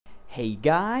Hey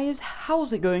guys,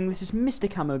 how's it going? This is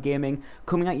MrCamoGaming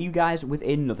coming at you guys with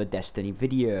another Destiny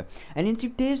video. And in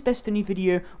today's Destiny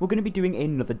video, we're going to be doing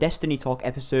another Destiny Talk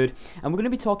episode, and we're going to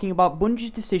be talking about Bungie's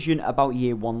decision about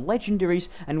Year 1 Legendaries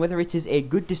and whether it is a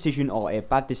good decision or a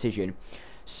bad decision.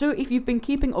 So if you've been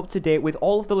keeping up to date with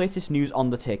all of the latest news on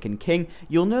the Taken King,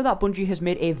 you'll know that Bungie has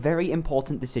made a very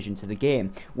important decision to the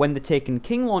game. When the Taken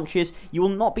King launches, you will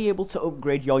not be able to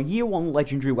upgrade your Year 1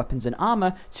 legendary weapons and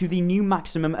armor to the new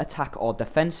maximum attack or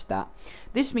defense stat.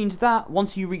 This means that,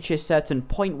 once you reach a certain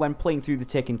point when playing through the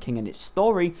Taken King and its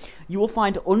story, you will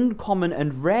find uncommon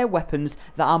and rare weapons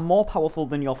that are more powerful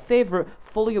than your favourite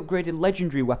fully upgraded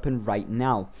legendary weapon right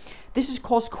now. This has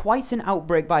caused quite an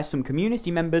outbreak by some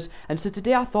community members, and so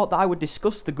today I thought that I would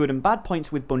discuss the good and bad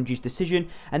points with Bungie's decision,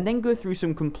 and then go through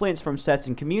some complaints from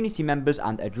certain community members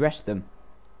and address them.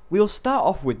 We'll start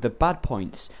off with the bad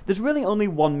points. There's really only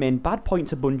one main bad point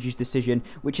to Bungie's decision,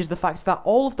 which is the fact that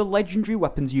all of the legendary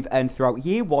weapons you've earned throughout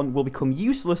Year 1 will become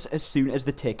useless as soon as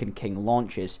the Taken King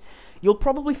launches. You'll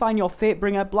probably find your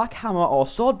Fatebringer, Black Hammer or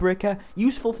Swordbreaker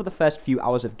useful for the first few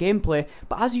hours of gameplay,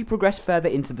 but as you progress further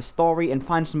into the story and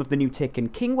find some of the new Taken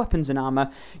King weapons and armor,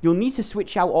 you'll need to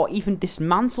switch out or even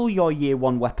dismantle your Year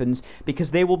 1 weapons because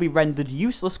they will be rendered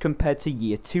useless compared to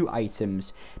Year 2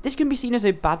 items. This can be seen as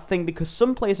a bad thing because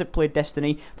some players have played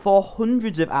Destiny for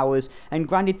hundreds of hours and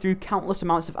grinded through countless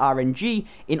amounts of RNG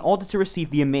in order to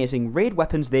receive the amazing raid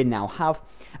weapons they now have,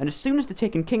 and as soon as the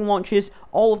Taken King launches,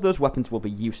 all of those weapons will be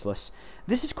useless.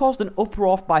 This has caused an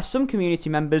uproar by some community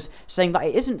members, saying that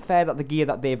it isn't fair that the gear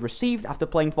that they've received after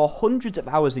playing for hundreds of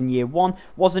hours in Year 1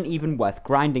 wasn't even worth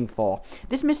grinding for.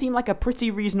 This may seem like a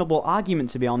pretty reasonable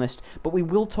argument, to be honest, but we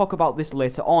will talk about this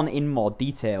later on in more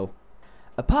detail.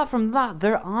 Apart from that,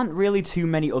 there aren't really too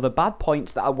many other bad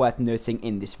points that are worth noting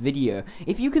in this video.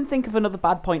 If you can think of another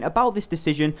bad point about this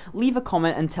decision, leave a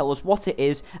comment and tell us what it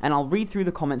is, and I'll read through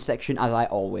the comment section as I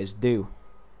always do.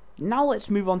 Now let's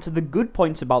move on to the good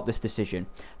points about this decision.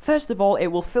 First of all, it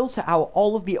will filter out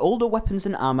all of the older weapons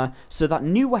and armor so that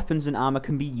new weapons and armor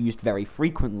can be used very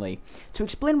frequently. To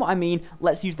explain what I mean,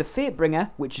 let's use the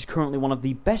Fatebringer, which is currently one of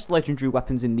the best legendary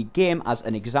weapons in the game, as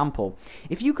an example.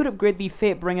 If you could upgrade the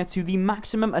Fatebringer to the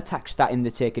maximum attack stat in the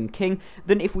Taken King,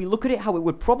 then if we look at it how it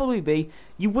would probably be,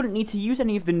 you wouldn't need to use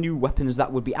any of the new weapons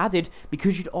that would be added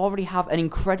because you'd already have an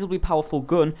incredibly powerful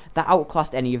gun that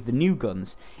outclassed any of the new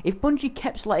guns. If Bungie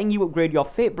kept letting you upgrade your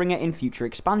Fatebringer in future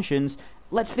expansions,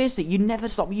 let's face it, you'd never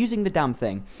stop using the damn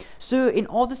thing. So in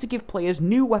order to give players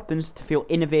new weapons to feel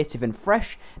innovative and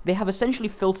fresh, they have essentially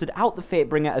filtered out the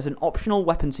Fatebringer as an optional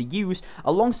weapon to use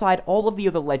alongside all of the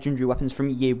other legendary weapons from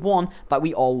Year 1 that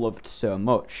we all loved so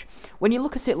much. When you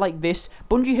look at it like this,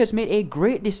 Bungie has made a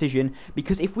great decision,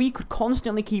 because if we could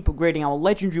constantly keep upgrading our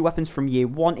legendary weapons from Year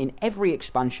 1 in every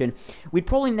expansion, we'd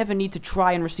probably never need to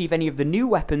try and receive any of the new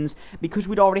weapons because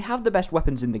we'd already have the best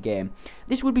weapons in the game.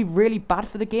 This would be really bad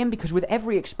for the game because with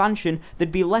every expansion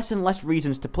there'd be less and less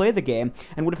reasons to play the game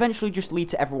and would eventually just lead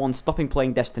to everyone stopping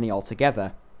playing Destiny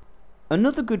altogether.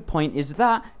 Another good point is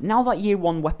that, now that Year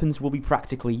 1 weapons will be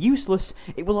practically useless,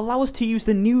 it will allow us to use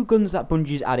the new guns that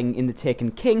Bungie is adding in the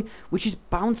Taken King, which is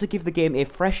bound to give the game a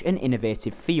fresh and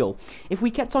innovative feel. If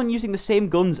we kept on using the same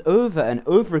guns over and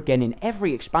over again in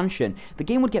every expansion, the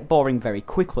game would get boring very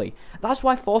quickly. That's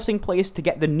why forcing players to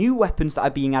get the new weapons that are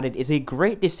being added is a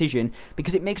great decision,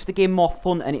 because it makes the game more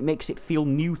fun and it makes it feel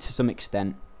new to some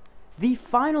extent. The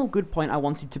final good point I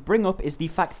wanted to bring up is the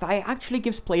fact that it actually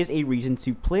gives players a reason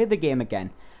to play the game again.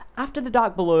 After the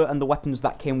Dark Below and the weapons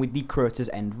that came with the Crota's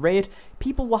End raid,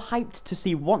 people were hyped to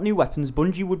see what new weapons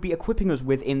Bungie would be equipping us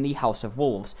with in the House of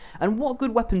Wolves, and what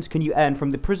good weapons can you earn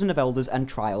from the Prison of Elders and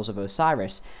Trials of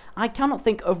Osiris. I cannot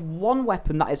think of one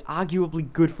weapon that is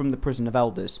arguably good from the Prison of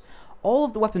Elders. All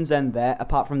of the weapons earned there,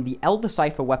 apart from the Elder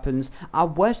Cipher weapons, are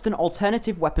worse than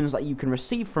alternative weapons that you can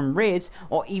receive from raids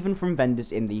or even from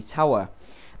vendors in the tower.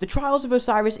 The Trials of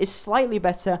Osiris is slightly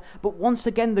better, but once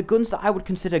again the guns that I would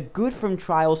consider good from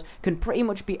Trials can pretty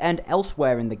much be earned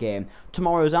elsewhere in the game.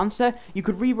 Tomorrow's Answer, you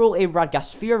could reroll a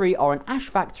Radghast Fury or an Ash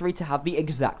Factory to have the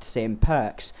exact same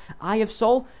perks. Eye of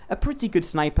Sol, a pretty good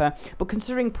sniper, but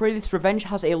considering Praedyth's Revenge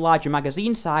has a larger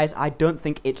magazine size, I don't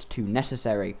think it's too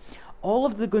necessary. All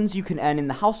of the guns you can earn in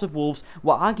the House of Wolves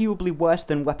were arguably worse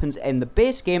than weapons in the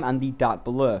base game and the Dark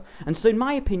Below, and so in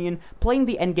my opinion, playing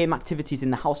the endgame activities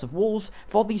in the House of Wolves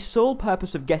for the sole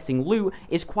purpose of getting loot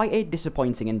is quite a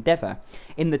disappointing endeavour.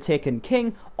 In the Taken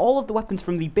King, all of the weapons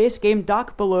from the base game,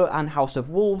 Dark Below and House of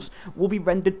Wolves will be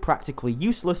rendered practically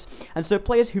useless, and so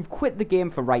players who've quit the game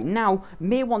for right now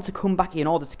may want to come back in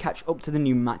order to catch up to the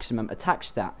new maximum attack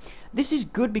stat. This is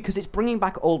good because it's bringing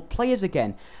back old players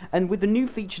again, and with the new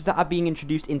features that are being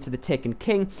introduced into the Taken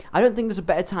King, I don't think there's a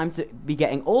better time to be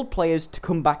getting old players to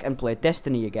come back and play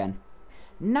Destiny again.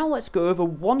 Now let's go over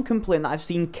one complaint that I've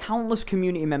seen countless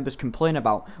community members complain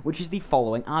about, which is the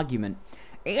following argument.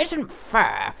 It isn't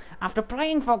fair. After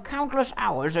playing for countless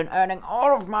hours and earning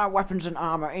all of my weapons and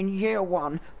armor in year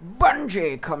 1,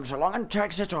 Bungie comes along and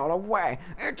takes it all away.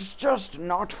 It's just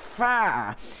not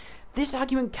fair. This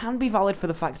argument can be valid for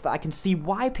the fact that I can see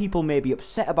why people may be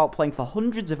upset about playing for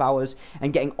hundreds of hours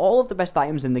and getting all of the best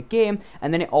items in the game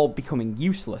and then it all becoming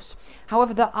useless.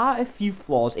 However, there are a few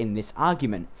flaws in this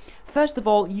argument. First of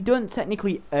all, you don't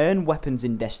technically earn weapons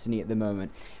in Destiny at the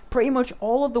moment. Pretty much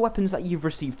all of the weapons that you've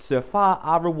received so far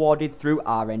are rewarded through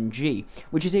RNG,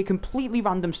 which is a completely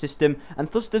random system, and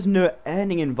thus there's no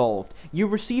earning involved. You're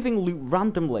receiving loot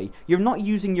randomly. You're not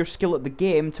using your skill at the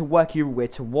game to work your way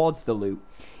towards the loot.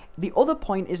 The other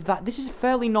point is that this is a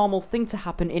fairly normal thing to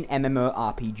happen in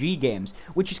MMORPG games,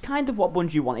 which is kind of what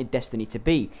Bungie wanted Destiny to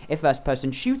be, a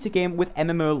first-person shooter game with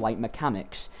MMO-like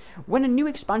mechanics. When a new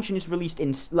expansion is released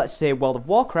in, let's say, World of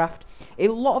Warcraft, a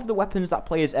lot of the weapons that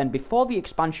players earn before the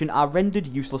expansion are rendered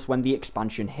useless when the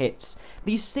expansion hits.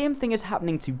 The same thing is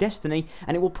happening to Destiny,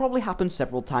 and it will probably happen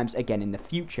several times again in the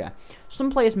future.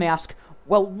 Some players may ask,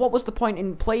 well, what was the point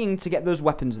in playing to get those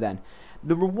weapons then?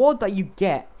 The reward that you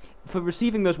get for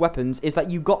receiving those weapons is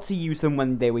that you got to use them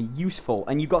when they were useful,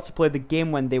 and you got to play the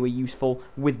game when they were useful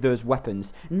with those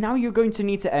weapons. Now you're going to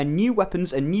need to earn new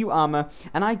weapons and new armor,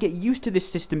 and I get used to this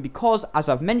system because, as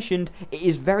I've mentioned, it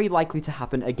is very likely to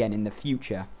happen again in the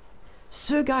future.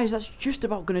 So guys, that's just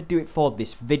about going to do it for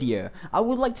this video. I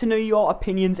would like to know your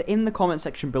opinions in the comment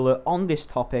section below on this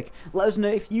topic. Let us know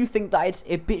if you think that it's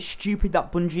a bit stupid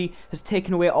that Bungie has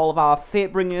taken away all of our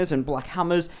Fatebringers and Black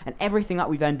Hammers and everything that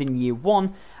we've earned in year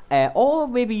 1. Or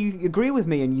maybe you agree with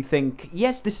me and you think,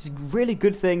 yes, this is a really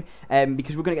good thing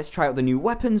because we're going to get to try out the new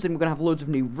weapons and we're going to have loads of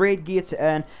new raid gear to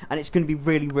earn, and it's going to be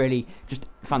really, really just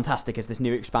fantastic as this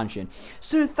new expansion.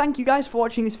 So thank you guys for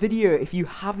watching this video. If you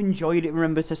have enjoyed it,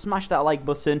 remember to smash that like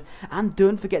button and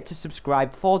don't forget to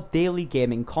subscribe for daily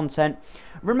gaming content.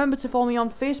 Remember to follow me on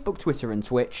Facebook, Twitter and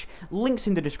Twitch, links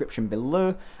in the description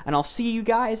below, and I'll see you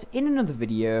guys in another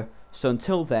video. So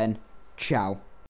until then, ciao.